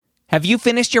Have you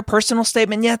finished your personal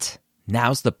statement yet?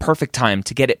 Now's the perfect time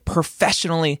to get it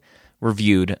professionally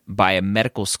reviewed by a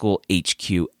medical school HQ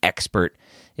expert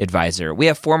advisor. We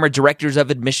have former directors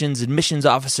of admissions, admissions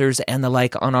officers, and the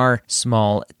like on our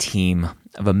small team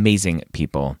of amazing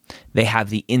people. They have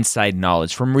the inside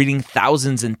knowledge from reading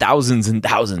thousands and thousands and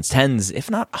thousands, tens,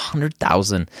 if not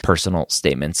 100,000 personal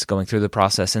statements, going through the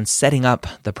process and setting up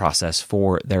the process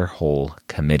for their whole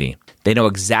committee. They know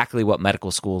exactly what medical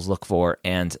schools look for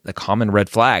and the common red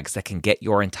flags that can get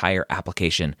your entire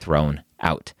application thrown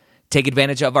out. Take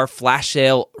advantage of our flash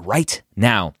sale right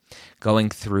now, going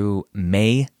through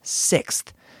May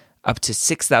 6th, up to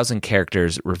 6,000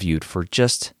 characters reviewed for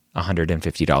just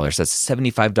 $150. That's a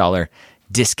 $75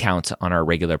 discount on our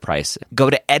regular price. Go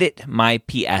to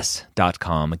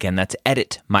editmyps.com. Again, that's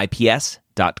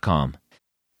editmyps.com.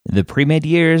 The Premed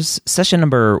Years, session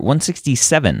number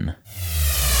 167.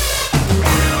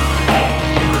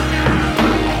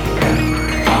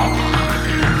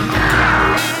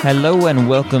 Hello and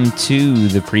welcome to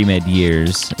the Premed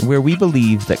Years, where we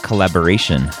believe that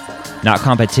collaboration, not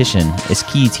competition, is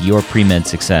key to your pre-med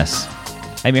success.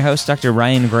 I'm your host, Dr.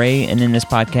 Ryan Gray, and in this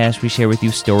podcast, we share with you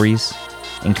stories,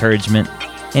 encouragement,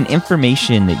 and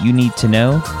information that you need to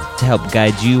know to help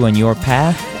guide you on your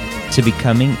path to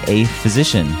becoming a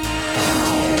physician.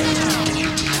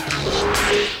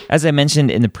 As I mentioned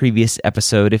in the previous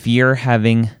episode, if you're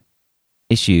having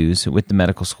issues with the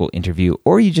medical school interview,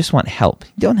 or you just want help,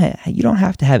 you don't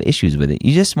have to have issues with it.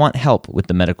 You just want help with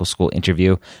the medical school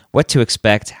interview, what to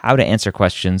expect, how to answer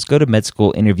questions, go to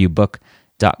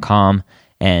medschoolinterviewbook.com.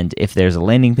 And if there's a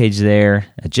landing page there,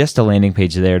 just a landing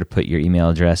page there to put your email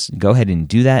address, go ahead and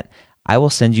do that. I will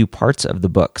send you parts of the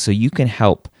book so you can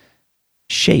help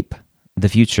shape the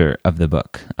future of the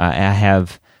book. I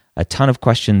have a ton of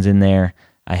questions in there.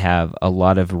 I have a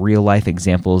lot of real-life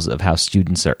examples of how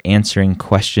students are answering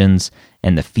questions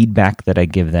and the feedback that I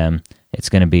give them. It's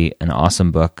going to be an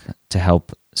awesome book to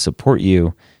help support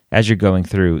you as you're going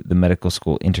through the medical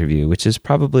school interview, which is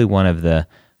probably one of the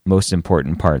most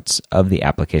important parts of the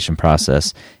application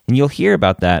process. And you'll hear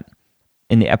about that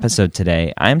in the episode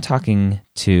today. I'm talking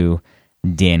to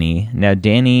Danny. Now,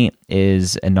 Danny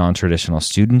is a non-traditional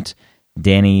student.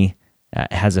 Danny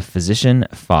has a physician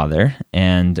father,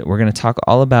 and we're going to talk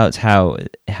all about how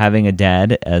having a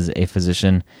dad as a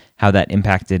physician, how that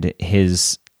impacted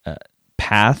his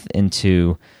path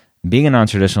into being a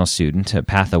non-traditional student, a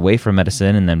path away from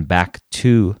medicine and then back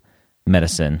to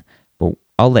medicine. But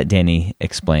I'll let Danny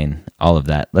explain all of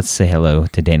that. Let's say hello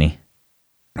to Danny.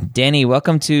 Danny,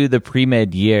 welcome to the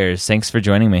Premed Years. Thanks for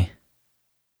joining me.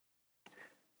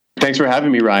 Thanks for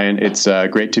having me, Ryan. It's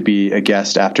great to be a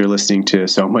guest after listening to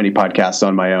so many podcasts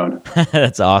on my own.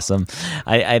 That's awesome.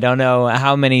 I don't know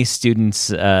how many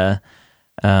students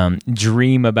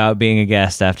dream about being a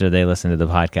guest after they listen to the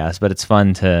podcast, but it's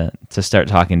fun to start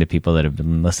talking to people that have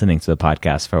been listening to the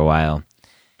podcast for a while.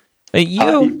 But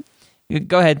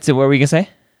go ahead. So what were you going to say?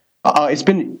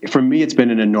 For me, it's been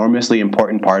an enormously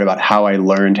important part about how I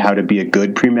learned how to be a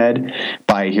good pre-med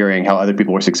by hearing how other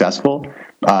people were successful.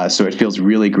 So it feels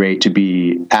really great to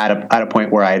be at a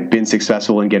point where I had been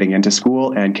successful in getting into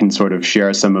school and can sort of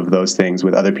share some of those things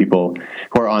with other people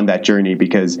who are on that journey,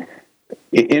 because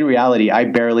in reality, I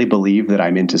barely believe that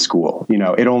I'm into school. You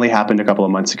know, it only happened a couple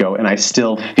of months ago, and I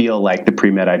still feel like the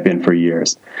pre-med I've been for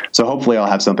years. So hopefully I'll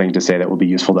have something to say that will be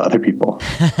useful to other people.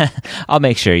 I'll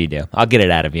make sure you do. I'll get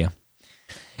it out of you.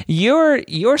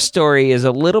 Your story is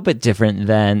a little bit different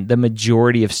than the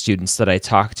majority of students that I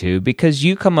talk to, because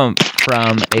you come up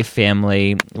from a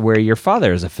family where your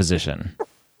father is a physician.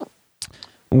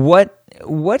 What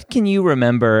can you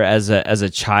remember as a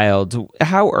child?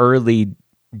 How early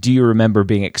do you remember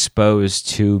being exposed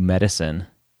to medicine?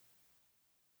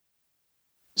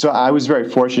 So I was very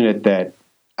fortunate that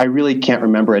I really can't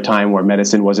remember a time where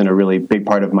medicine wasn't a really big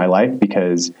part of my life,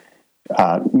 because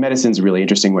medicine's really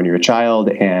interesting when you're a child,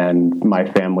 and my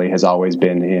family has always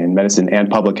been in medicine and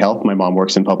public health. My mom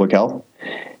works in public health.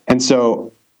 And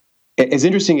so as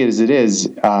interesting as it is,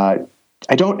 I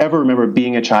don't ever remember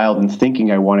being a child and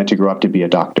thinking I wanted to grow up to be a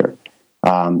doctor.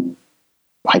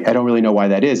 I don't really know why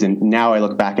that is. And now I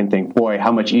look back and think, boy,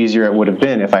 how much easier it would have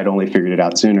been if I'd only figured it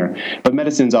out sooner. But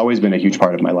medicine's always been a huge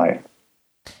part of my life.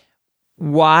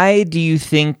 Why do you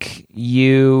think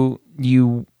you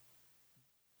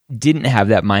didn't have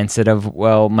that mindset of,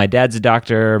 well, my dad's a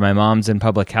doctor, my mom's in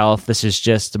public health, this is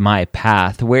just my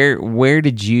path? Where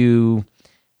did you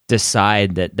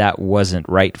decide that wasn't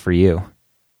right for you?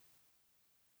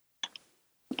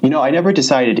 I never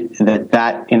decided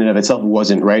that in and of itself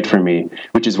wasn't right for me,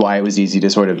 which is why it was easy to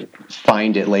sort of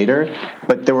find it later.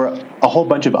 But there were a whole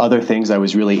bunch of other things I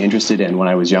was really interested in when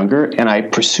I was younger, and I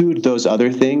pursued those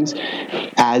other things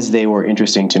as they were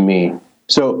interesting to me.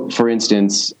 So, for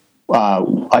instance,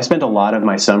 I spent a lot of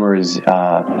my summers,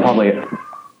 probably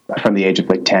from the age of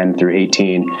like 10 through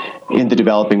 18, in the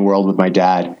developing world with my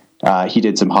dad. He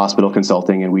did some hospital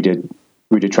consulting, and we did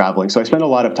traveling. So I spent a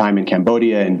lot of time in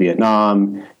Cambodia and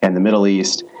Vietnam and the Middle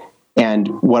East. And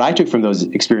what I took from those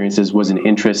experiences was an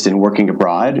interest in working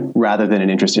abroad rather than an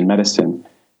interest in medicine.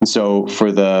 And so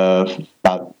for the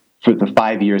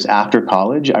 5 years after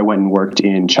college, I went and worked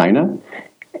in China.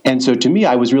 And so to me,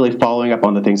 I was really following up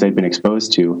on the things I'd been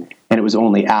exposed to. And it was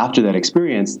only after that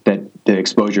experience that the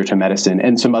exposure to medicine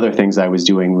and some other things I was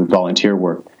doing with volunteer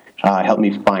work helped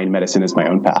me find medicine as my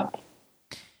own path.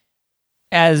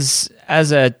 As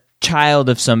a child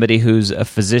of somebody who's a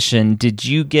physician, did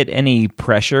you get any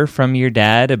pressure from your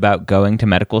dad about going to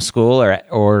medical school,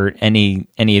 or any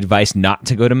advice not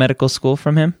to go to medical school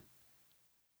from him?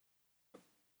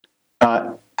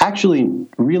 Actually,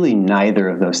 really neither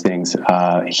of those things.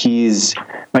 My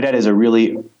dad is a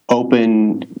really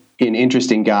open and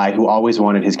interesting guy who always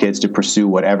wanted his kids to pursue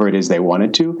whatever it is they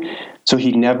wanted to. So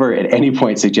he never at any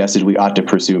point suggested we ought to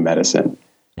pursue medicine.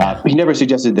 He never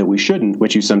suggested that we shouldn't,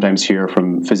 which you sometimes hear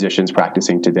from physicians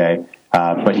practicing today.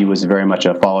 But he was very much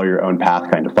a follow your own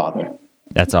path kind of father.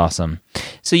 That's awesome.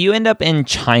 So you end up in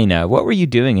China. What were you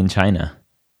doing in China?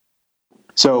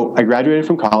 So I graduated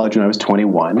from college when I was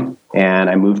 21, and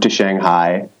I moved to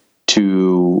Shanghai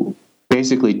to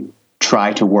basically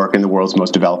try to work in the world's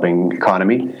most developing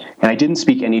economy. And I didn't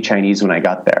speak any Chinese when I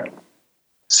got there.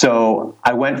 So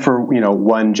I went for,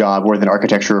 one job with an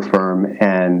architecture firm,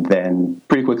 and then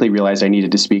pretty quickly realized I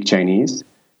needed to speak Chinese.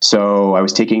 So I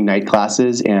was taking night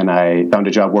classes, and I found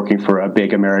a job working for a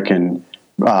big American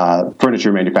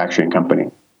furniture manufacturing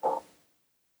company.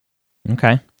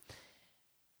 Okay.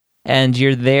 And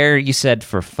you're there, you said,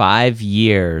 for 5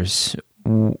 years.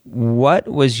 What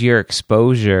was your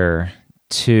exposure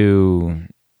to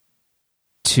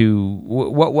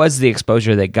what was the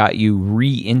exposure that got you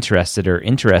reinterested or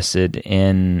interested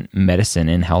in medicine,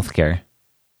 in healthcare?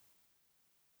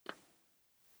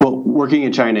 Well, working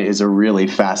in China is a really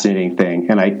fascinating thing,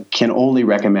 and I can only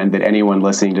recommend that anyone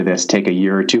listening to this take a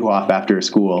year or two off after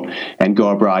school and go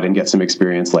abroad and get some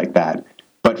experience like that.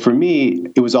 But for me,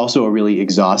 it was also a really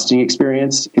exhausting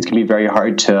experience. It can be very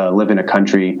hard to live in a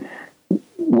country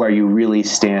where you really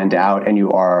stand out and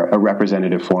you are a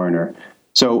representative foreigner.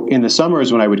 So in the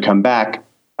summers when I would come back,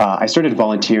 I started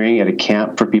volunteering at a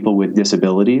camp for people with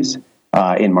disabilities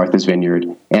in Martha's Vineyard.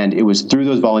 And it was through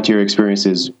those volunteer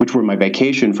experiences, which were my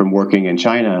vacation from working in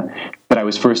China, that I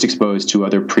was first exposed to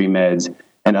other pre-meds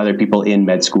and other people in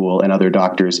med school and other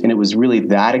doctors. And it was really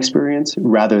that experience,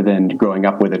 rather than growing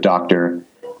up with a doctor,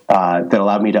 that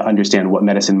allowed me to understand what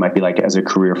medicine might be like as a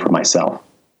career for myself.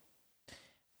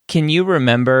 Can you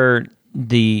remember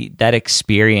that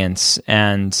experience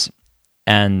and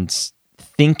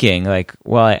thinking like,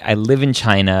 well, I live in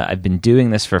China, I've been doing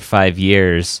this for 5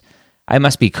 years, I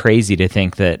must be crazy to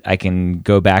think that I can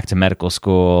go back to medical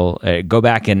school, go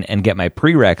back and get my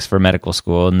prereqs for medical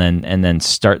school, and then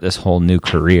start this whole new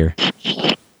career?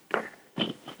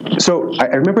 So I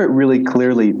remember it really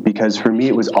clearly because for me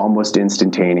it was almost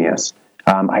instantaneous.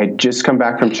 I had just come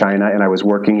back from China and I was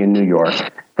working in New York,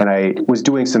 and I was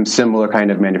doing some similar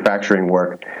kind of manufacturing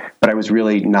work, but I was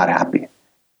really not happy.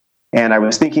 And I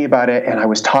was thinking about it, and I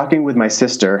was talking with my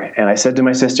sister, and I said to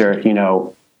my sister,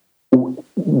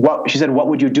 she said, what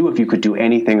would you do if you could do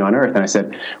anything on earth? And I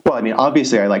said, well, I mean,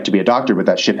 obviously I like to be a doctor, but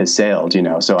that ship has sailed,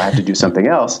 so I have to do something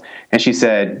else. And she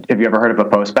said, have you ever heard of a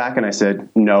postbac? And I said,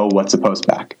 no, what's a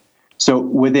postbac? So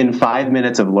within 5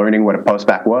 minutes of learning what a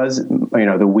postbac was,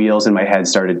 the wheels in my head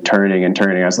started turning and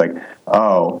turning. I was like,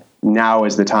 oh, now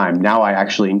is the time. Now I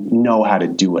actually know how to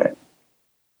do it.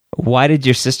 Why did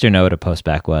your sister know what a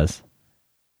postbac was?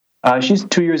 She's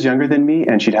 2 years younger than me,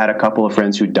 and she'd had a couple of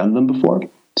friends who'd done them before,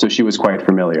 so she was quite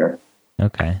familiar.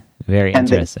 Okay, very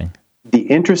interesting. The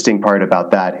interesting part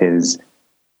about that is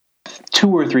 2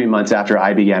 or 3 months after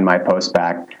I began my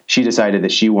postbac, she decided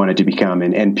that she wanted to become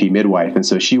an NP midwife, and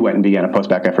so she went and began a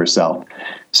postbac herself.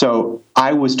 So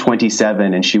I was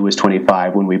 27 and she was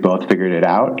 25 when we both figured it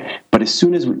out, but as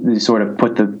soon as we sort of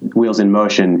put the wheels in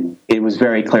motion, it was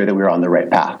very clear that we were on the right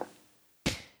path.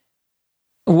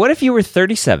 What if you were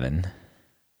 37?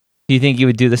 Do you think you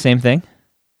would do the same thing?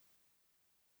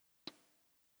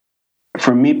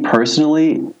 For me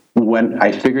personally, when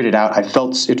I figured it out,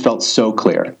 it felt so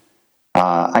clear.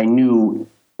 I knew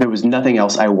there was nothing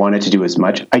else I wanted to do as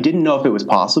much. I didn't know if it was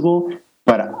possible,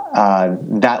 but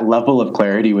that level of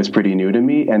clarity was pretty new to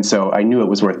me, and so I knew it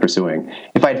was worth pursuing.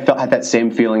 If I had that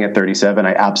same feeling at 37,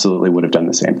 I absolutely would have done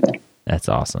the same thing. That's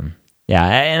awesome. Yeah,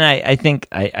 and I think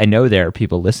I know there are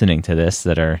people listening to this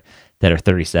that are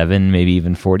 37, maybe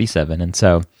even 47, and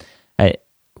so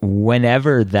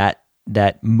whenever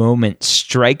that moment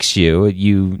strikes you,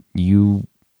 you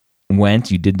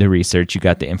went, you did the research, you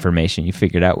got the information, you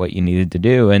figured out what you needed to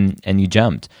do, and you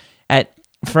jumped.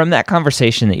 From that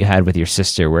conversation that you had with your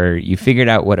sister where you figured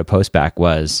out what a postbac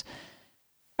was,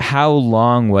 how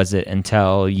long was it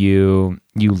until you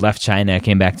left China,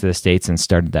 came back to the States, and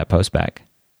started that postbac?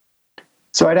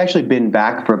 So I'd actually been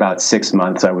back for about 6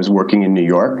 months. I was working in New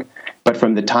York, but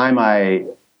from the time I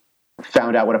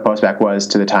found out what a postbac was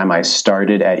to the time I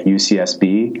started at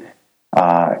UCSB,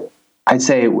 I'd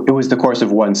say it was the course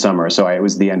of one summer. So it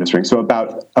was the end of spring. So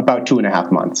about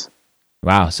 2.5 months.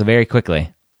 Wow. So very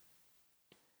quickly.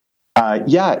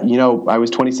 Yeah, I was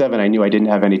 27. I knew I didn't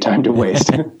have any time to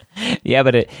waste. Yeah,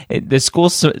 but the school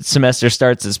semester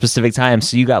starts at specific times,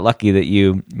 so you got lucky that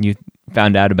you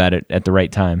found out about it at the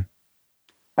right time.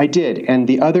 I did. And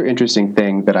the other interesting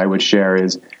thing that I would share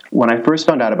is when I first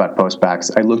found out about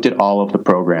postbacs, I looked at all of the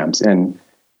programs. And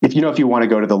if you want to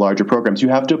go to the larger programs, you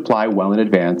have to apply well in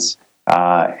advance,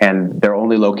 and they're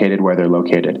only located where they're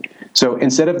located. So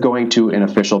instead of going to an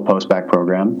official postbac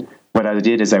program, what I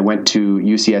did is I went to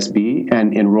UCSB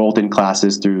and enrolled in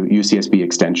classes through UCSB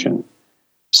Extension.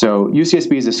 So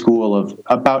UCSB is a school of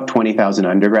about 20,000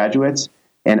 undergraduates,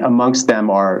 and amongst them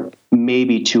are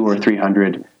maybe 200 or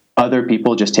 300 other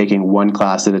people just taking one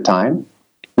class at a time,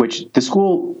 which the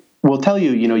school will tell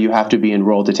you, you have to be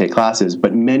enrolled to take classes,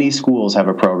 but many schools have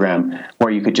a program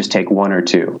where you could just take one or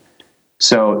two.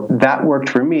 So that worked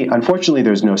for me. Unfortunately,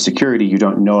 there's no security. You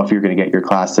don't know if you're going to get your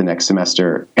class the next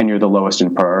semester, and you're the lowest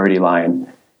in priority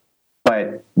line.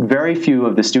 But very few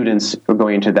of the students who are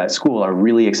going into that school are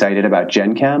really excited about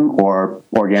Gen Chem or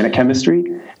organic chemistry.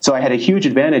 So I had a huge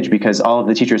advantage because all of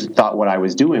the teachers thought what I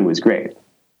was doing was great.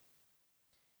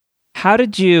 How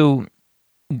did you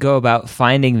go about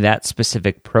finding that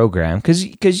specific program?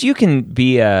 Because you can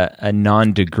be a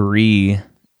non-degree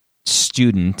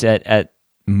student at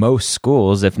most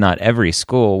schools, if not every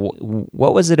school.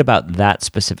 What was it about that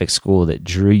specific school that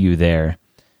drew you there,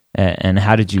 and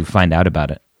how did you find out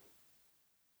about it?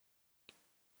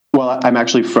 Well, I'm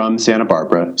actually from Santa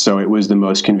Barbara, so it was the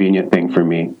most convenient thing for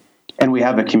me. And we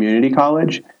have a community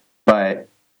college, but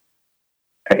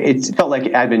it felt like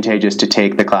advantageous to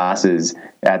take the classes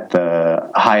at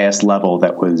the highest level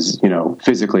that was,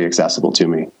 physically accessible to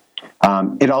me.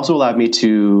 It also allowed me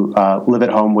to live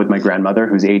at home with my grandmother,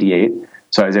 who's 88.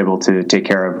 So I was able to take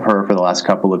care of her for the last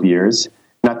couple of years.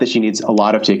 Not that she needs a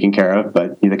lot of taking care of,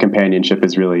 but the companionship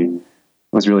was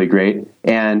really great.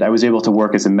 And I was able to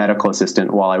work as a medical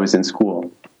assistant while I was in school.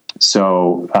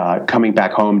 So coming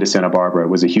back home to Santa Barbara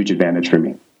was a huge advantage for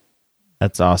me.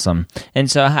 That's awesome. And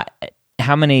so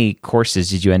how many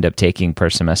courses did you end up taking per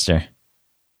semester?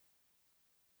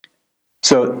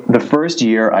 So the first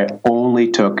year, I only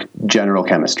took general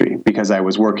chemistry because I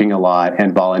was working a lot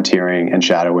and volunteering and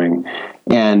shadowing.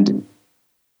 And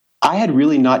I had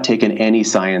really not taken any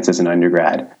science as an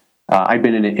undergrad. I'd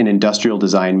been an industrial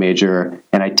design major,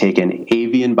 and I'd taken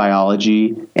avian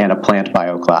biology and a plant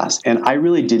bio class. And I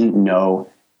really didn't know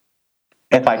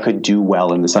if I could do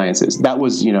well in the sciences. That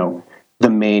was, the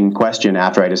main question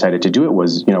after I decided to do it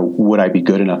was, would I be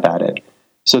good enough at it?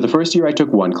 So the first year I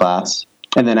took one class.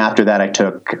 And then after that, I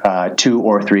took 2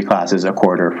 or 3 classes a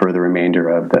quarter for the remainder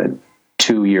of the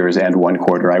 2 years and 1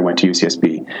 quarter I went to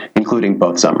UCSB, including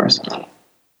both summers.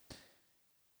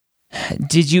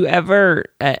 Did you ever,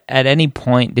 at any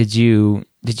point, did you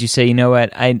say, you know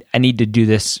what, I need to do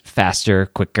this faster,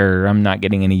 quicker, I'm not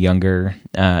getting any younger,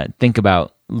 think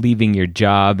about leaving your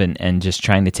job and just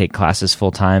trying to take classes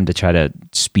full time to try to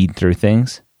speed through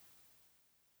things?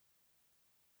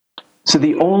 So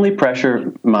the only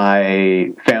pressure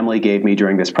my family gave me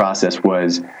during this process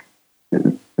was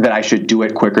that I should do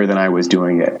it quicker than I was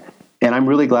doing it. And I'm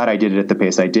really glad I did it at the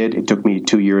pace I did. It took me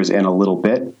 2 years and a little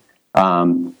bit.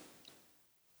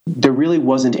 There really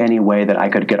wasn't any way that I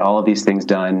could get all of these things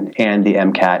done and the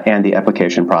MCAT and the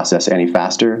application process any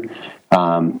faster.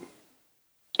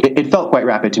 It felt quite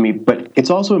rapid to me, but it's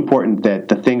also important that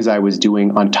the things I was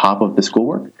doing on top of the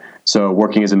schoolwork, so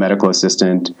working as a medical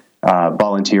assistant,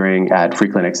 volunteering at free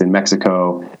clinics in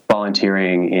Mexico,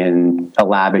 volunteering in a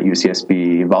lab at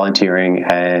UCSB, volunteering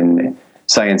in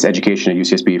science education at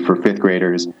UCSB for 5th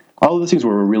graders. All of those things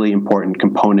were a really important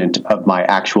component of my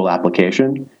actual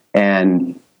application.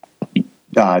 And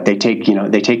they take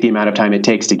the amount of time it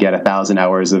takes to get 1,000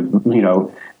 hours of,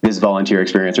 this volunteer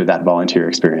experience or that volunteer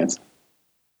experience.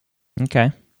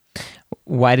 Okay.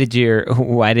 Why did your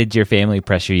family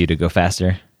pressure you to go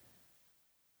faster?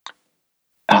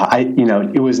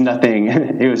 It was nothing.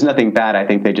 It was nothing bad. I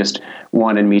think they just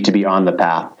wanted me to be on the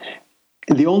path.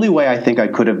 The only way I think I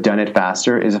could have done it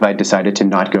faster is if I decided to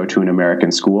not go to an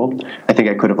American school. I think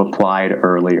I could have applied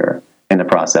earlier in the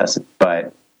process.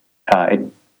 But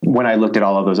when I looked at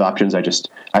all of those options,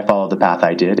 I followed the path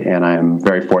I did, and I'm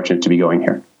very fortunate to be going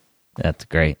here. That's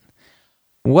great.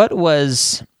 What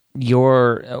was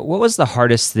the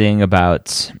hardest thing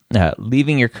about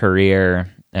leaving your career,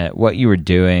 what you were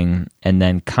doing, and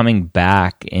then coming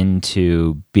back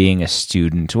into being a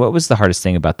student? What was the hardest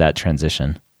thing about that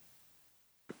transition?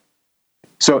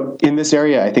 So in this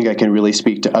area, I think I can really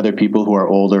speak to other people who are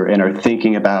older and are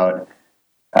thinking about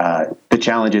the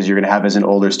challenges you're going to have as an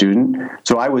older student.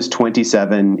 So I was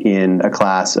 27 in a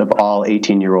class of all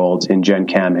 18-year-olds in Gen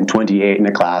Chem and 28 in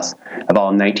a class of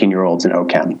all 19-year-olds in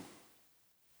OChem.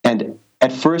 And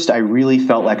at first, I really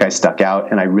felt like I stuck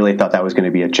out, and I really thought that was going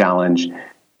to be a challenge.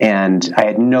 And I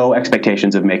had no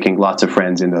expectations of making lots of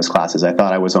friends in those classes. I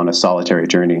thought I was on a solitary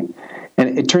journey.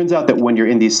 And it turns out that when you're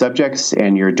in these subjects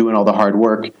and you're doing all the hard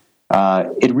work,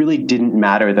 it really didn't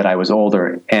matter that I was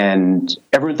older. And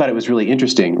everyone thought it was really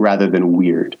interesting rather than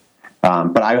weird.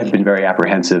 But I had been very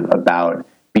apprehensive about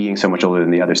being so much older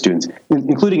than the other students,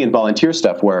 including in volunteer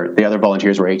stuff where the other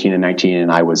volunteers were 18 and 19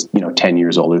 and I was 10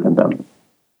 years older than them.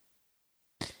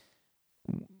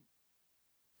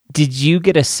 Did you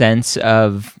get a sense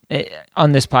of,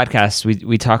 on this podcast,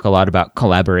 we talk a lot about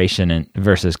collaboration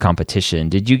versus competition.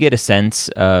 Did you get a sense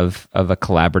of a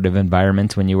collaborative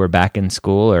environment when you were back in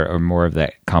school, or more of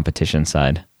that competition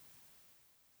side?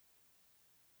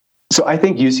 So I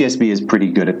think UCSB is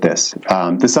pretty good at this.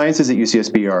 The sciences at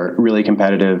UCSB are really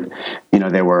competitive.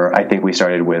 I think we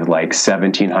started with like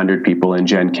 1,700 people in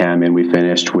Gen Chem and we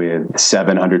finished with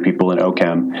 700 people in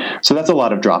OChem. So that's a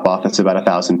lot of drop off. That's about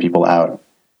 1,000 people out.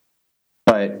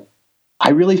 But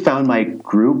I really found my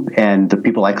group and the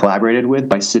people I collaborated with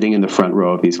by sitting in the front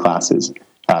row of these classes.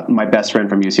 My best friend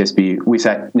from UCSB, we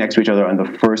sat next to each other on the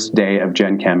first day of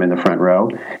Gen Chem in the front row,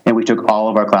 and we took all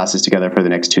of our classes together for the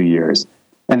next 2 years.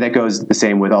 And that goes the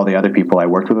same with all the other people I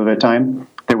worked with at the time.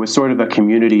 There was sort of a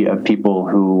community of people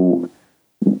who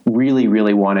really,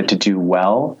 really wanted to do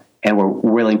well and were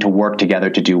willing to work together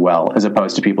to do well, as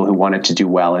opposed to people who wanted to do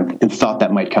well and thought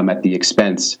that might come at the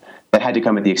expense, that had to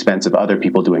come at the expense of other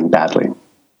people doing badly.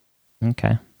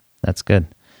 Okay, that's good.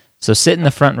 So sit in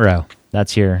the front row.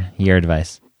 That's your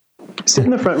advice. Sit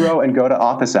in the front row and go to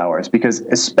office hours, because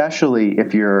especially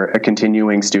if you're a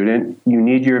continuing student, you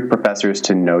need your professors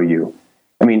to know you.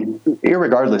 I mean,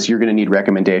 irregardless, you're going to need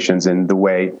recommendations, and the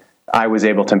way I was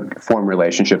able to form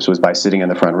relationships was by sitting in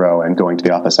the front row and going to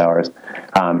the office hours.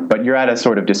 But you're at a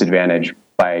sort of disadvantage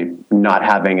by not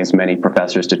having as many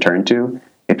professors to turn to.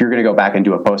 If you're going to go back and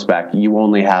do a postbac, you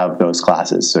only have those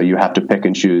classes. So you have to pick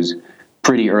and choose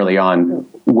pretty early on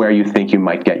where you think you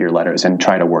might get your letters and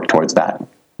try to work towards that.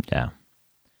 Yeah.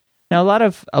 Now,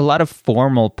 a lot of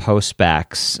formal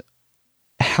postbacs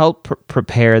help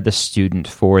prepare the student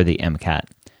for the MCAT.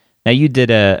 Now, you did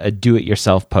a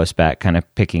do-it-yourself postbac, kind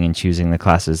of picking and choosing the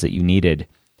classes that you needed.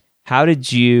 How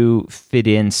did you fit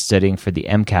in studying for the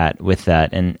MCAT with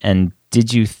that? And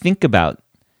did you think about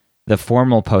the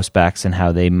formal postbacs and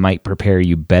how they might prepare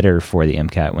you better for the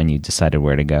MCAT when you decided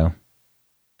where to go?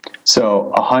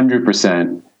 So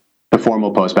 100%, the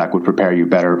formal postbac would prepare you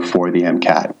better for the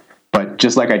MCAT. But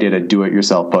just like I did a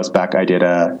do-it-yourself postbac, I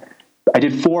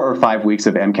did 4 or 5 weeks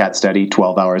of MCAT study,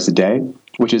 12 hours a day,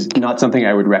 which is not something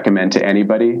I would recommend to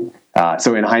anybody.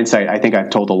 So in hindsight, I think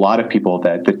I've told a lot of people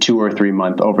that the 2 or 3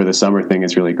 month over the summer thing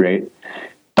is really great.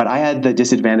 But I had the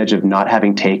disadvantage of not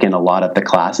having taken a lot of the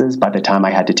classes by the time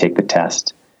I had to take the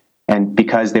test. And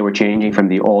because they were changing from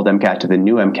the old MCAT to the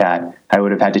new MCAT, I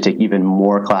would have had to take even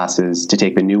more classes to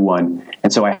take the new one.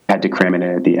 And so I had to cram it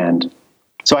in at the end.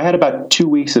 So I had about 2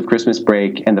 weeks of Christmas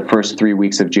break and the first 3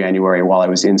 weeks of January while I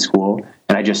was in school.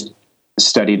 And I just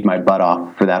studied my butt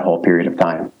off for that whole period of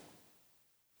time.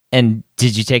 And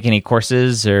did you take any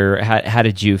courses, or how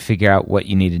did you figure out what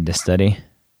you needed to study?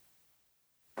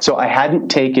 So I'd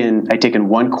taken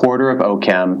 1 quarter of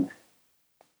OChem,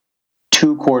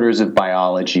 2 quarters of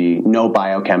biology, no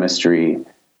biochemistry,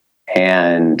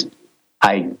 and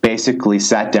I basically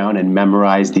sat down and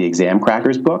memorized the exam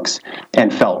crackers books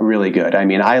and felt really good. I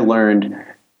mean, I learned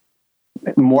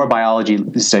more biology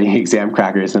studying exam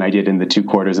crackers than I did in the 2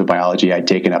 quarters of biology I'd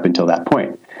taken up until that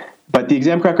point. But the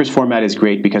exam crackers format is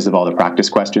great because of all the practice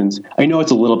questions. I know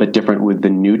it's a little bit different with the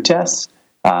new tests,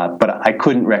 but I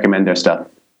couldn't recommend their stuff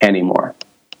anymore.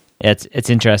 It's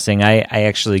interesting. I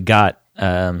actually got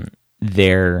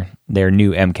their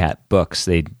new MCAT books.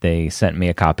 They sent me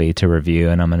a copy to review,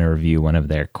 and I'm going to review one of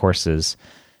their courses.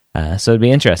 So it'd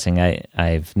be interesting.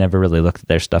 I've never really looked at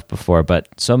their stuff before, but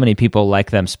so many people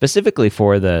like them specifically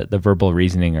for the verbal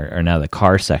reasoning or now the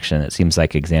CAR section. It seems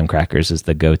like Exam Crackers is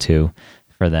the go-to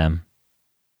for them.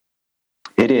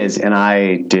 It is, and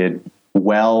I did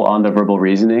well on the verbal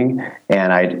reasoning,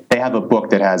 and they have a book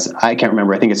that has, I can't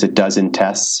remember, I think it's 12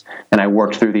 tests, and I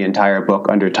worked through the entire book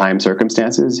under time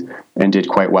circumstances and did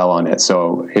quite well on it.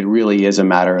 So it really is a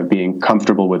matter of being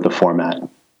comfortable with the format.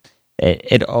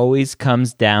 It always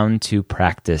comes down to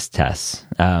practice tests.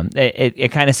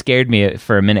 It kind of scared me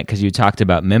for a minute because you talked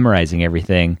about memorizing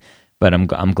everything, but I'm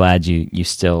glad you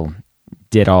still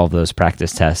did all of those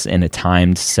practice tests in a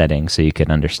timed setting so you could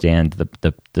understand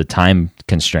the time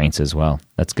constraints as well.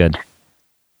 That's good.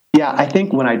 Yeah, I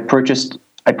think when I purchased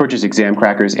Exam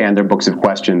Crackers and their books of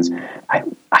questions, I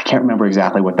can't remember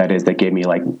exactly what that is. They gave me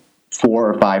like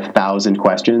 4,000 or 5,000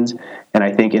 questions. And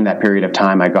I think in that period of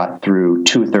time, I got through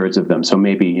 2/3 of them. So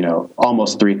maybe,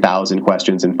 almost 3,000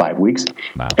 questions in 5 weeks.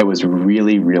 Wow. It was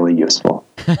really, really useful.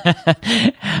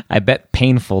 I bet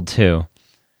painful too.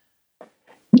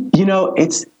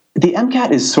 The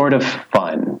MCAT is sort of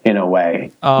fun in a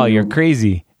way. Oh, you're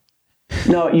crazy.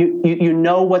 No, you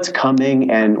know what's coming.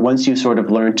 And once you sort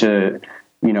of learn to,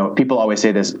 people always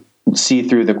say this, see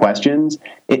through the questions,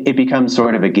 it becomes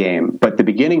sort of a game. But the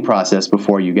beginning process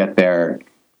before you get there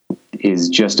is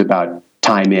just about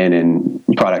time in and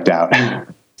product out.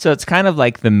 So it's kind of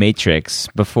like the Matrix.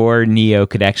 Before Neo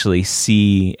could actually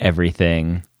see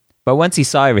everything, but once he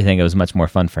saw everything, it was much more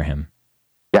fun for him.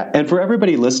 Yeah, and for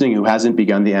everybody listening who hasn't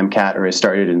begun the MCAT or has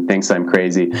started and thinks I'm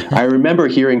crazy, I remember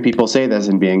hearing people say this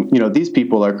and being, these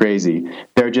people are crazy.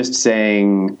 They're just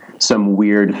saying some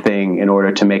weird thing in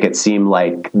order to make it seem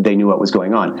like they knew what was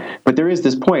going on. But there is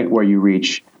this point where you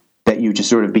reach that you just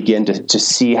sort of begin to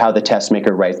see how the test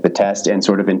maker writes the test and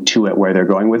sort of intuit where they're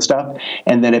going with stuff.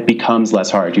 And then it becomes less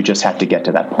hard. You just have to get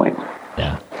to that point.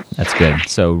 Yeah, that's good.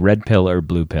 So red pill or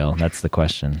blue pill? That's the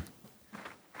question.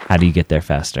 How do you get there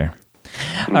faster?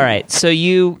 All right, so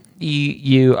you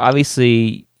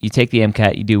obviously you take the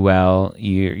MCAT, you do well,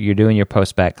 you're doing your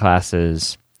Postbac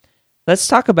classes. Let's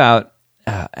talk about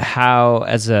how,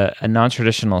 as a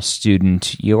non-traditional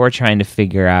student, you're trying to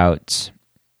figure out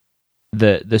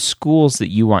the schools that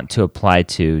you want to apply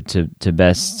to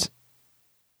best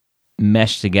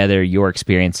mesh together your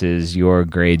experiences, your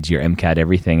grades, your MCAT,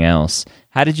 everything else.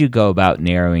 How did you go about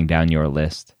narrowing down your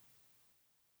list?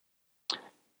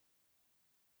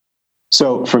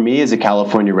 So for me as a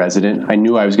California resident, I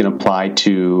knew I was going to apply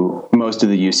to most of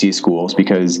the UC schools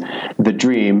because the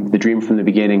dream from the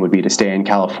beginning would be to stay in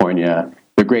California.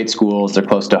 They're great schools. They're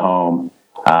close to home.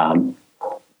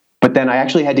 But then I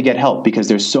actually had to get help because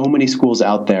there's so many schools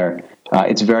out there.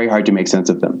 It's very hard to make sense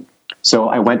of them. So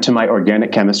I went to my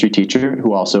organic chemistry teacher,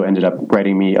 who also ended up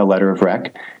writing me a letter of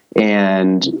rec.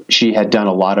 And she had done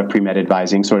a lot of pre-med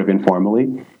advising sort of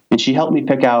informally. And she helped me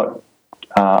pick out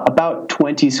about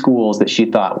 20 schools that she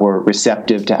thought were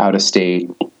receptive to out of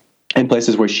state and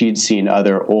places where she'd seen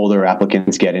other older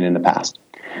applicants get in the past.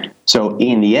 So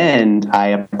in the end, I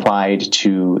applied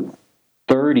to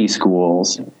 30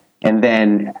 schools. And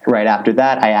then right after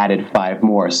that, I added 5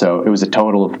 more. So it was a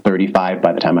total of 35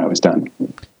 by the time I was done.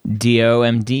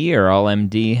 DOMD or all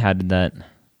MD? How did that?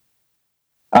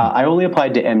 I only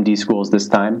applied to MD schools this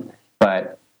time,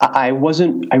 but it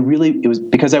was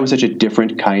because I was such a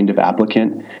different kind of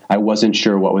applicant, I wasn't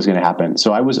sure what was going to happen.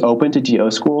 So I was open to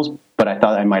DO schools, but I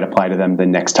thought I might apply to them the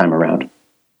next time around.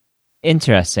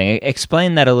 Interesting.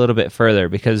 Explain that a little bit further,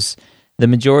 because the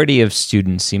majority of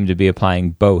students seem to be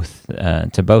applying both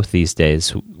to both these days.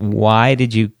 Why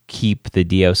did you keep the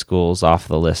DO schools off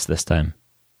the list this time?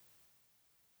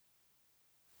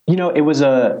 It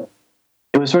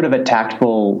was sort of a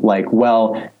tactful,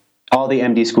 all the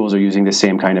MD schools are using the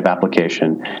same kind of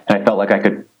application. And I felt like I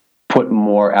could put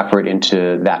more effort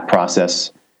into that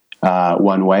process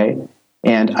one way.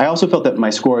 And I also felt that my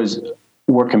scores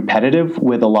were competitive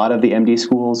with a lot of the MD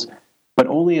schools, but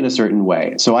only in a certain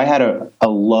way. So I had a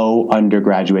low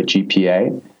undergraduate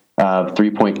GPA of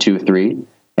 3.23,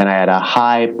 and I had a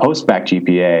high postbac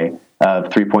GPA of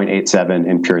 3.87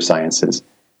 in pure sciences.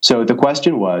 So the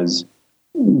question was,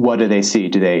 what do they see?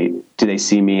 Do they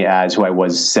see me as who I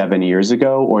was 7 years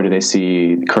ago, or do they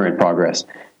see current progress?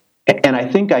 And I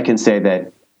think I can say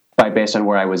that based on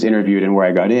where I was interviewed and where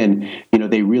I got in,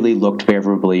 they really looked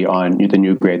favorably on the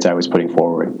new grades I was putting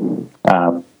forward.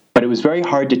 But it was very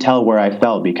hard to tell where I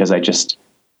fell because I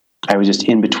was just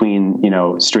in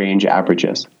between, strange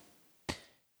averages.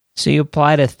 So you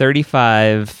apply to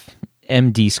 35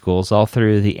 MD schools all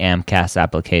through the AMCAS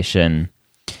application,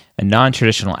 a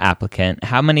non-traditional applicant.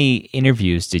 How many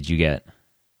interviews did you get?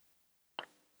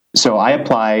 So I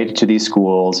applied to these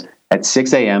schools at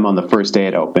 6 a.m. on the first day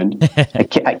it opened.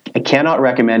 I cannot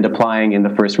recommend applying in the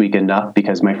first week enough,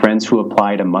 because my friends who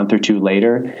applied a month or two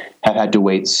later have had to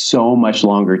wait so much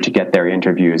longer to get their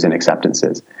interviews and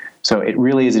acceptances. So it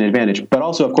really is an advantage. But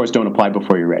also, of course, don't apply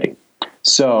before you're ready.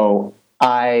 So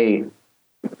I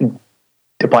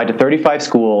applied to 35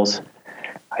 schools.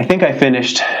 I think I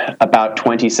finished about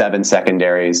 27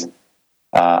 secondaries.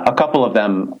 A couple of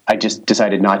them I just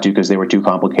decided not to because they were too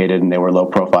complicated and they were low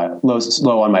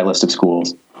on my list of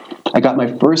schools. I got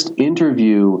my first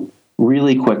interview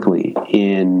really quickly.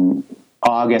 In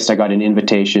August, I got an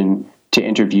invitation to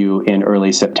interview in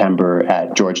early September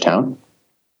at Georgetown.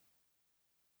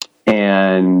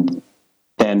 And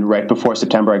then right before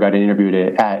September, I got an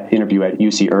interview at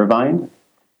UC Irvine.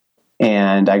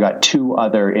 And I got two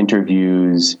other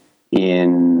interviews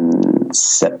in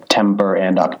September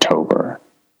and October.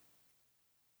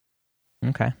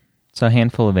 Okay. So a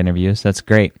handful of interviews. That's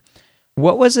great.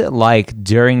 What was it like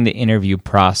during the interview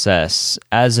process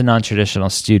as a non-traditional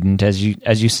student? As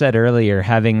you said earlier,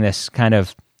 having this kind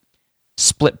of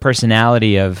split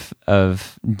personality of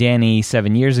Danny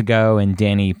 7 years ago and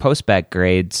Danny Postbac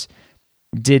grades.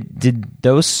 Did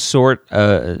those sorts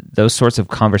of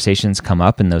conversations come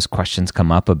up and those questions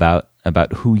come up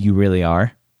about who you really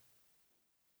are?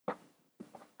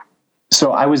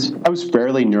 So I was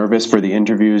fairly nervous for the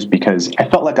interviews because I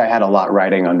felt like I had a lot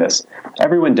riding on this.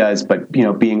 Everyone does, but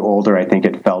being older, I think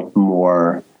it felt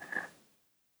more.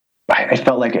 I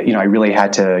felt like I really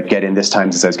had to get in this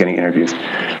time since I was getting interviews.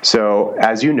 So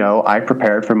as you know, I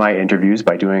prepared for my interviews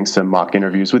by doing some mock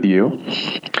interviews with you,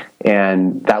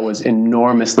 and that was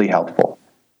enormously helpful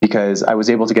because I was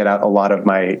able to get out a lot of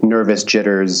my nervous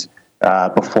jitters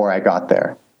before I got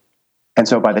there. And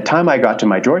so by the time I got to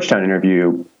my Georgetown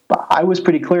interview, I was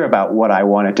pretty clear about what I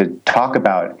wanted to talk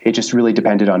about. It just really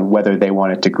depended on whether they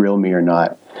wanted to grill me or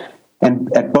not. And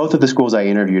at both of the schools I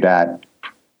interviewed at,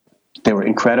 they were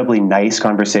incredibly nice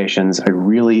conversations. I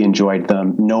really enjoyed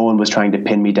them. No one was trying to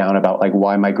pin me down about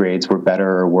why my grades were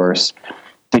better or worse.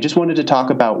 They just wanted to talk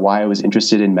about why I was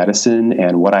interested in medicine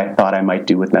and what I thought I might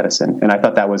do with medicine. And I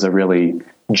thought that was a really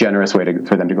generous way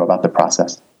for them to go about the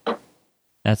process.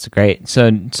 That's great. So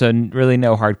really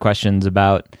no hard questions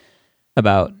about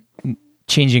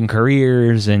changing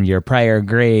careers and your prior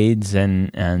grades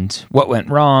and what went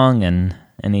wrong and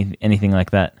anything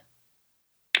like that.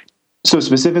 So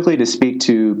specifically to speak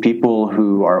to people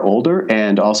who are older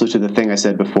and also to the thing I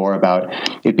said before about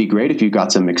it'd be great if you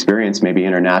got some experience, maybe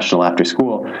international after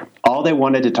school, all they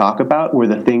wanted to talk about were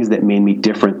the things that made me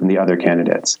different than the other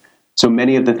candidates. So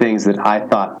many of the things that I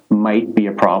thought might be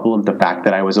a problem, the fact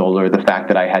that I was older, the fact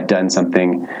that I had done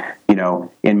something,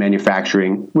 in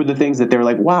manufacturing, were the things that they were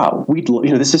like, wow,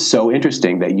 this is so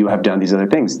interesting that you have done these other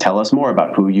things. Tell us more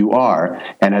about who you are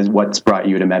and what's brought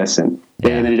you to medicine.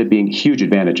 Yeah. And it ended up being huge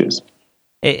advantages.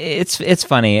 It's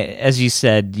funny. As you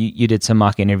said, you did some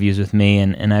mock interviews with me,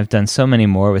 and I've done so many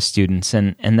more with students,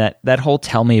 and that whole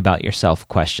tell me about yourself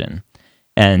question.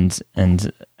 And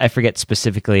I forget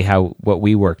specifically what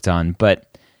we worked on, but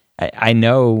I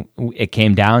know it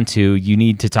came down to you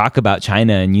need to talk about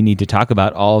China and you need to talk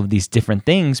about all of these different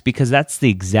things because that's the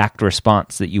exact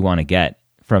response that you want to get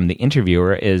from the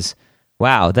interviewer is,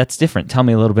 wow, that's different. Tell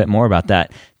me a little bit more about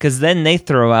that. Because then they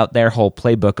throw out their whole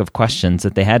playbook of questions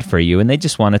that they had for you and they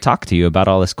just want to talk to you about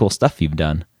all this cool stuff you've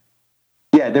done.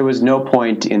 Yeah, there was no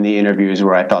point in the interviews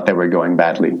where I thought they were going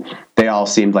badly. They all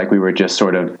seemed like we were just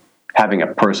sort of having a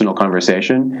personal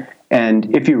conversation.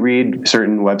 And if you read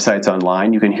certain websites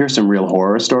online, you can hear some real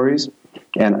horror stories.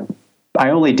 And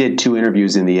I only did 2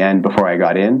 interviews in the end before I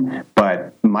got in,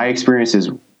 but my experiences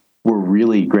were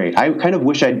really great. I kind of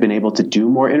wish I'd been able to do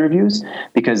more interviews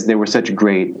because they were such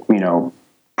great,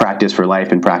 practice for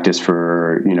life and practice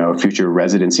for, future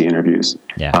residency interviews.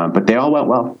 Yeah. But they all went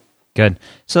well. Good.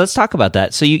 So let's talk about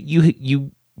that. So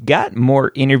you got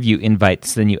more interview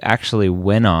invites than you actually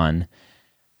went on.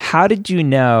 How did you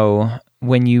know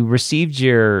when you received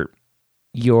your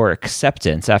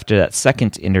acceptance after that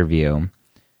second interview?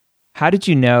 How did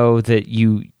you know that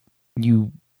you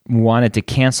wanted to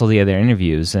cancel the other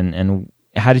interviews, and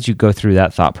how did you go through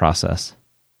that thought process?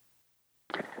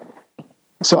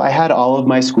 So I had all of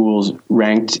my schools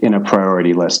ranked in a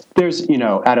priority list. There's,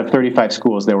 out of 35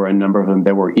 schools, there were a number of them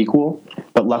that were equal,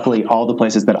 but luckily all the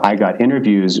places that I got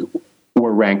interviews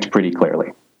were ranked pretty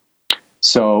clearly.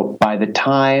 So by the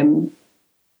time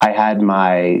I had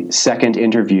my second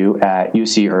interview at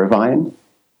UC Irvine,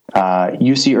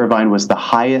 UC Irvine was the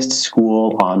highest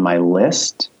school on my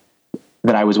list.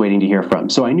 that I was waiting to hear from.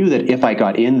 So I knew that if I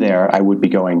got in there, I would be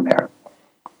going there.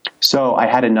 So I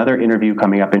had another interview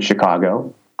coming up in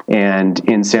Chicago, and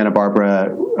in Santa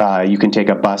Barbara, you can take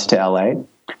a bus to LA.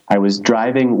 I was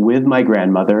driving with my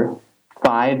grandmother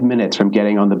 5 minutes from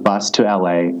getting on the bus to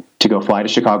LA to go fly to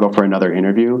Chicago for another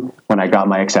interview when I got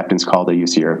my acceptance call to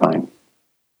UC Irvine.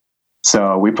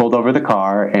 So we pulled over the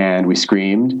car and we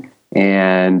screamed,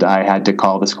 and I had to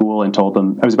call the school and told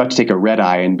them I was about to take a red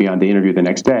eye and be on the interview the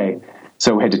next day.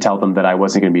 So we had to tell them that I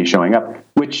wasn't going to be showing up,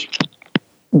 which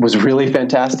was really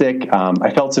fantastic.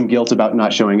 I felt some guilt about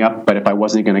not showing up, but if I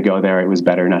wasn't going to go there, it was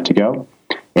better not to go.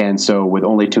 And so with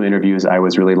only 2 interviews, I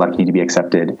was really lucky to be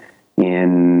accepted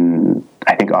in,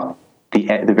 I think,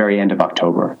 the very end of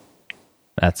October.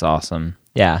 That's awesome.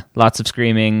 Yeah, lots of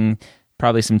screaming,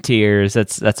 probably some tears.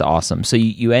 That's awesome. So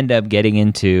you end up getting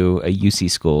into a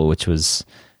UC school, which was,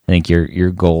 I think,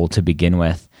 your goal to begin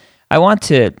with. I want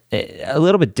to, a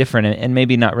little bit different and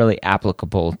maybe not really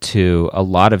applicable to a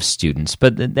lot of students,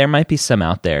 but there might be some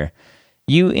out there.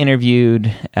 You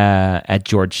interviewed at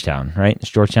Georgetown, right? It's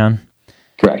Georgetown?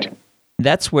 Correct.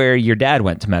 That's where your dad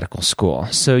went to medical school.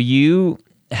 So you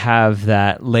have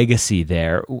that legacy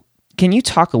there. Can you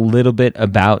talk a little bit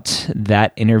about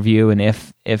that interview and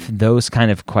if those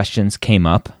kind of questions came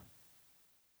up?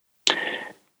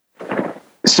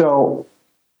 So,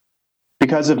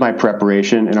 because of my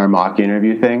preparation in our mock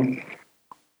interview thing,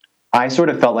 I sort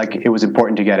of felt like it was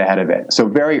important to get ahead of it. So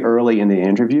very early in the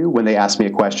interview, when they asked me a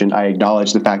question, I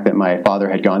acknowledged the fact that my father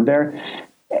had gone there.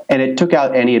 And it took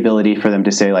out any ability for them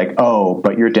to say like, oh,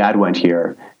 but your dad went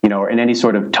here, or in any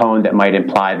sort of tone that might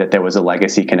imply that there was a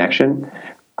legacy connection.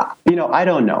 I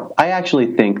don't know. I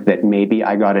actually think that maybe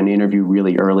I got an interview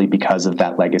really early because of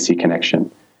that legacy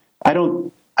connection.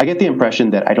 I get the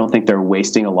impression that I don't think they're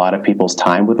wasting a lot of people's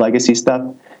time with legacy stuff,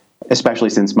 especially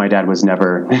since my dad was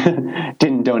never,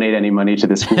 didn't donate any money to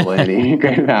the school in any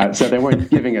great amount. So they weren't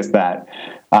giving us that.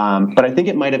 But I think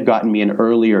it might have gotten me an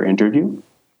earlier interview.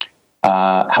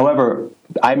 However,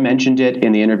 I mentioned it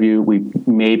in the interview. We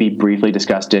maybe briefly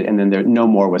discussed it, and then no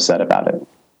more was said about it.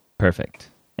 Perfect.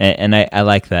 And I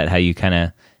like that, how you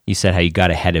you said how you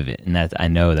got ahead of it. And that, I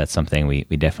know that's something we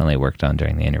definitely worked on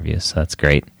during the interview. So that's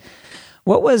great.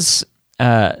 What was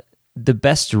the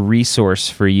best resource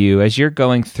for you as you're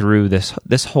going through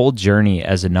this whole journey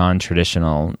as a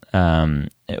non-traditional?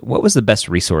 What was the best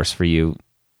resource for you,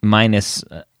 minus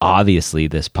obviously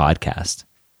this podcast?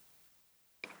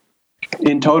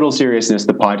 In total seriousness,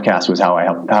 the podcast was how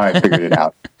I figured it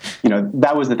out.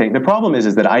 That was the thing. The problem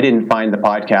is that I didn't find the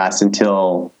podcast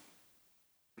until,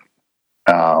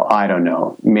 I don't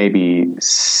know, maybe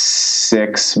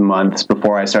 6 months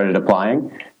before I started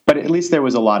applying. But at least there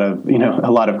was a lot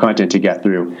of content to get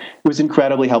through. It was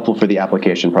incredibly helpful for the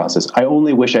application process. I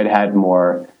only wish I'd had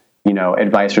more,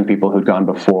 advice from people who'd gone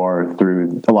before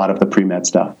through a lot of the pre-med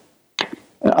stuff.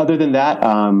 Other than that,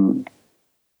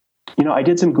 I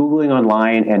did some Googling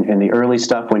online, and the early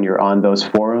stuff when you're on those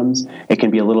forums, it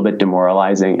can be a little bit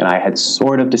demoralizing, and I had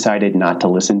sort of decided not to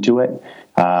listen to it.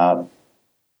 But,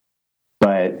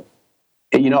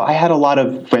 I had a lot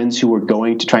of friends who were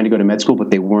trying to go to med school,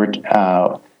 but they weren't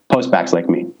postbacs like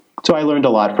me. So I learned a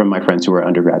lot from my friends who were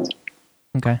undergrads.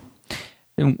 Okay.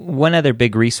 And one other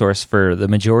big resource for the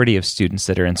majority of students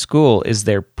that are in school is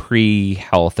their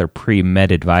pre-health or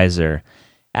pre-med advisor.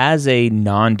 As a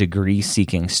non-degree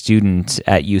seeking student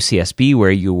at UCSB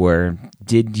where you were,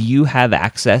 did you have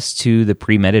access to the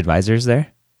pre-med advisors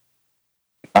there?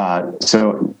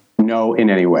 So no, in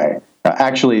any way.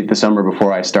 Actually, the summer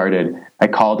before I started, I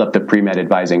called up the pre-med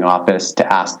advising office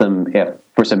to ask them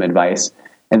for some advice.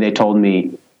 And they told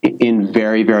me in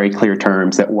very, very clear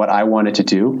terms that what I wanted to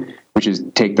do, which is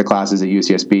take the classes at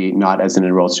UCSB, not as an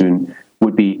enrolled student,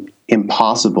 would be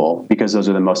impossible because those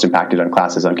are the most impacted on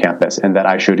classes on campus, and that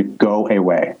I should go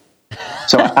away.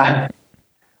 So I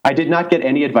did not get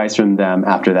any advice from them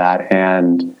after that.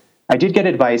 And I did get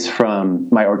advice from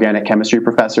my organic chemistry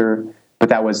professor, but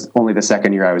that was only the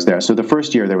second year I was there. So the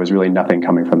first year, there was really nothing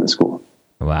coming from the school.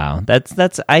 Wow.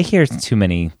 That's I hear too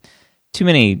many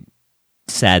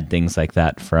sad things like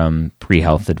that from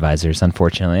pre-health advisors,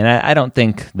 unfortunately. And I don't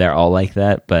think they're all like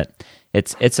that, but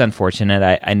it's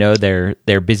unfortunate. I know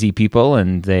they're busy people,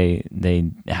 and they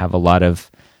have a lot of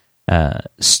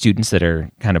students that are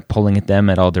kind of pulling at them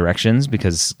at all directions,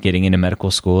 because getting into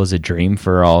medical school is a dream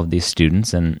for all of these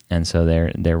students, and so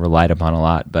they're relied upon a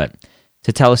lot. But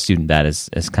to tell a student that is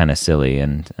kind of silly,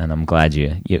 and I'm glad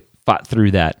you fought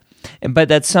through that. But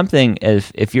that's something,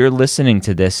 if you're listening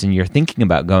to this and you're thinking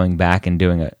about going back and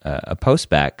doing a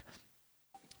postbac,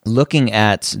 looking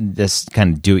at this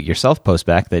kind of do-it-yourself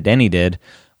postbac that Denny did,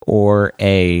 or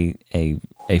a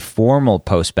a formal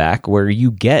postbac where you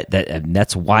get that, and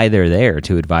that's why they're there,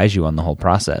 to advise you on the whole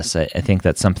process. I think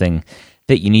that's something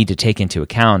that you need to take into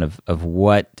account of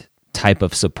what type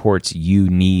of supports you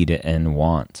need and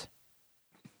want.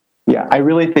 Yeah, I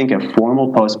really think a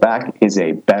formal postbac is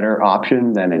a better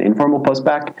option than an informal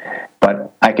postbac,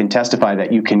 but I can testify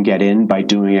that you can get in by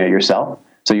doing it yourself.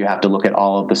 So you have to look at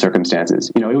all of the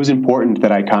circumstances. It was important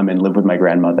that I come and live with my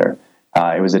grandmother.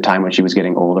 It was a time when she was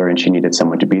getting older and she needed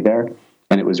someone to be there,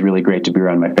 and it was really great to be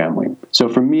around my family. So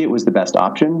for me, it was the best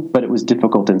option, but it was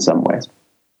difficult in some ways.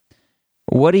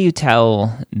 What do you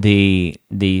tell the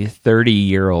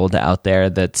 30-year-old out there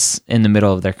that's in the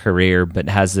middle of their career but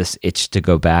has this itch to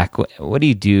go back? What do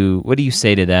you do? What do you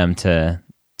say to them to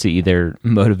either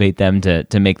motivate them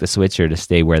to make the switch or to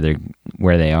stay where they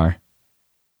are?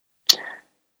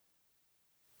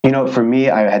 For me,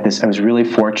 I was really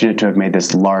fortunate to have made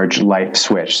this large life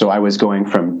switch. So I was going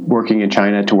from working in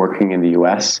China to working in the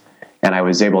US, and I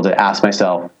was able to ask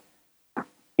myself,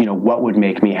 what would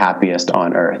make me happiest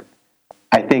on earth?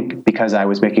 I think because I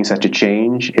was making such a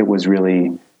change, I was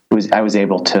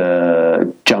able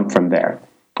to jump from there.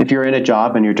 If you're in a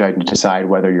job and you're trying to decide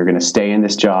whether you're going to stay in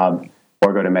this job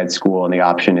or go to med school, and the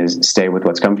option is stay with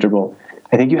what's comfortable,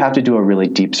 I think you have to do a really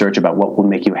deep search about what will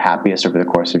make you happiest over the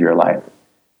course of your life.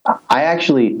 I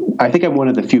think I'm one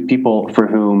of the few people for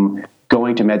whom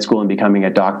going to med school and becoming a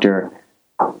doctor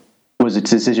was a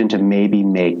decision to maybe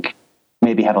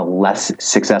have a less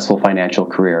successful financial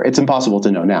career. It's impossible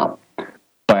to know now,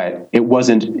 but it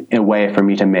wasn't a way for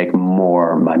me to make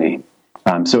more money.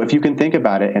 So if you can think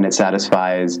about it and it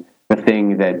satisfies the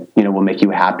thing that, will make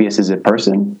you happiest as a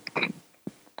person,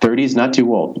 30 is not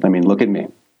too old. I mean, look at me.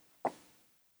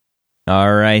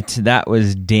 All right. That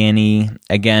was Danny.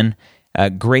 Again, a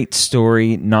great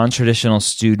story, non-traditional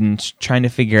student trying to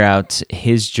figure out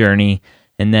his journey,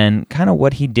 and then kind of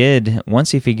what he did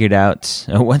once he realized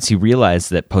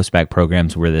that postbac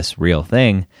programs were this real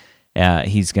thing.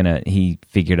 He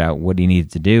figured out what he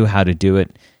needed to do, how to do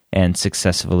it, and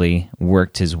successfully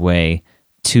worked his way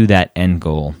to that end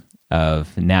goal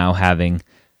of now having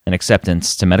an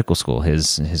acceptance to medical school.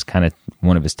 His kind of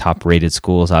one of his top rated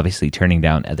schools, obviously turning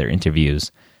down other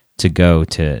interviews to go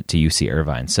to UC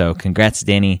Irvine. So congrats,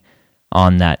 Danny,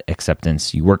 on that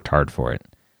acceptance. You worked hard for it.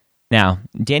 Now,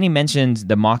 Danny mentioned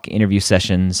the mock interview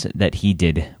sessions that he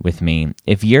did with me.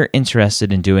 If you're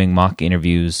interested in doing mock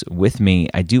interviews with me,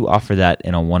 I do offer that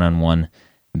in a one-on-one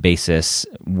basis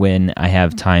when I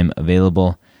have time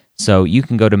available. So you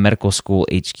can go to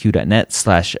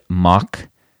medicalschoolhq.net/mock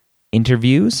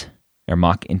interviews or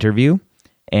mock interview,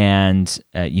 and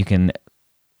you can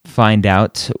find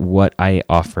out what I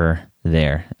offer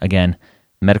there. Again,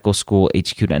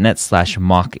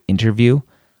 medicalschoolhq.net/mock interview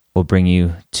will bring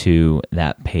you to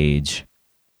that page.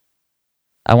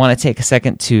 I want to take a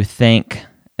second to thank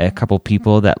a couple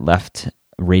people that left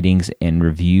ratings and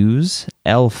reviews.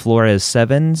 L Flores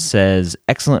 7 says,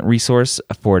 excellent resource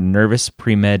for nervous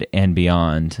pre-med and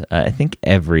beyond. I think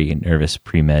every nervous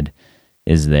pre-med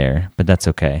is there, but that's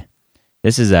okay.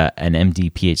 This is an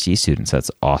MD PhD student, so that's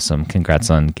awesome.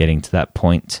 Congrats on getting to that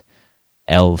point.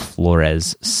 L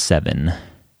Flores 7.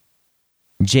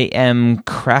 JM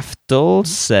Craftel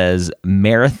says,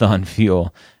 marathon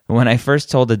fuel. When I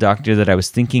first told the doctor that I was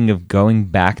thinking of going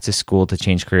back to school to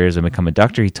change careers and become a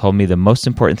doctor, he told me the most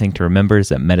important thing to remember is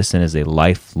that medicine is a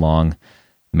lifelong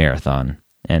marathon.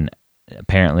 And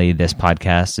apparently this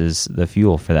podcast is the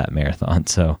fuel for that marathon.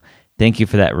 So thank you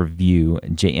for that review,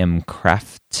 JM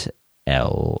Craft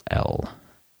LL.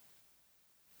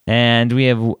 And we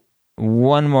have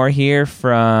one more here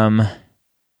from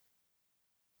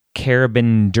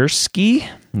Karabindersky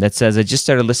that says, I just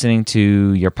started listening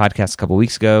to your podcast a couple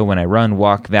weeks ago. When I run,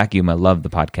 walk, vacuum, I love the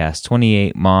podcast.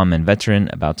 28, mom, and veteran,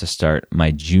 about to start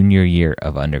my junior year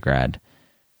of undergrad.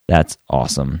 That's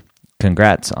awesome.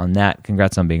 Congrats on that.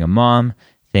 Congrats on being a mom.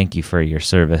 Thank you for your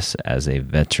service as a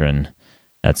veteran.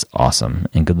 That's awesome.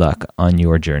 And good luck on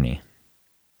your journey.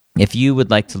 If you would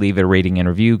like to leave a rating and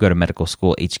review, go to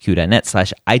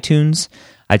medicalschoolhq.net/iTunes.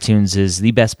 iTunes is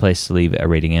the best place to leave a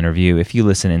rating and review. If you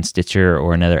listen in Stitcher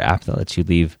or another app that lets you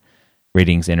leave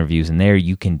ratings and reviews in there,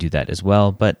 you can do that as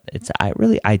well. But it's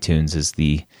really iTunes is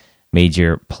the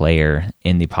major player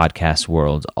in the podcast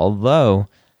world. Although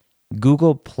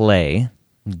Google Play,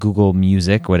 Google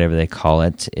Music, whatever they call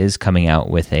it, is coming out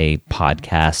with a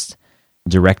podcast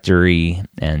directory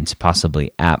and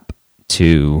possibly app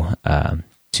to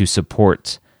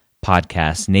support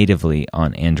podcasts natively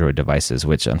on Android devices,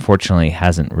 which unfortunately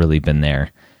hasn't really been there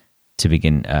to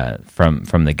begin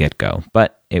from the get-go.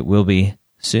 But it will be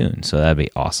soon, so that'd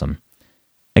be awesome.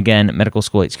 Again,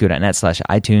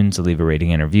 medicalschoolhq.net/iTunes. Leave a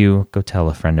rating and review. Go tell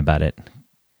a friend about it.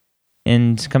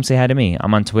 And come say hi to me.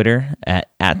 I'm on Twitter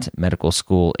at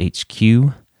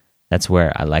medicalschoolhq. That's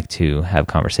where I like to have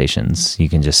conversations. You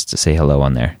can just say hello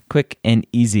on there. Quick and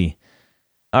easy.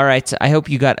 All right. I hope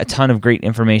you got a ton of great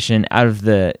information out of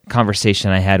the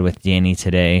conversation I had with Danny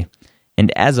today.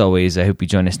 And as always, I hope you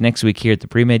join us next week here at the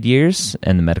Premed Years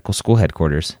and the Medical School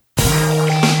Headquarters.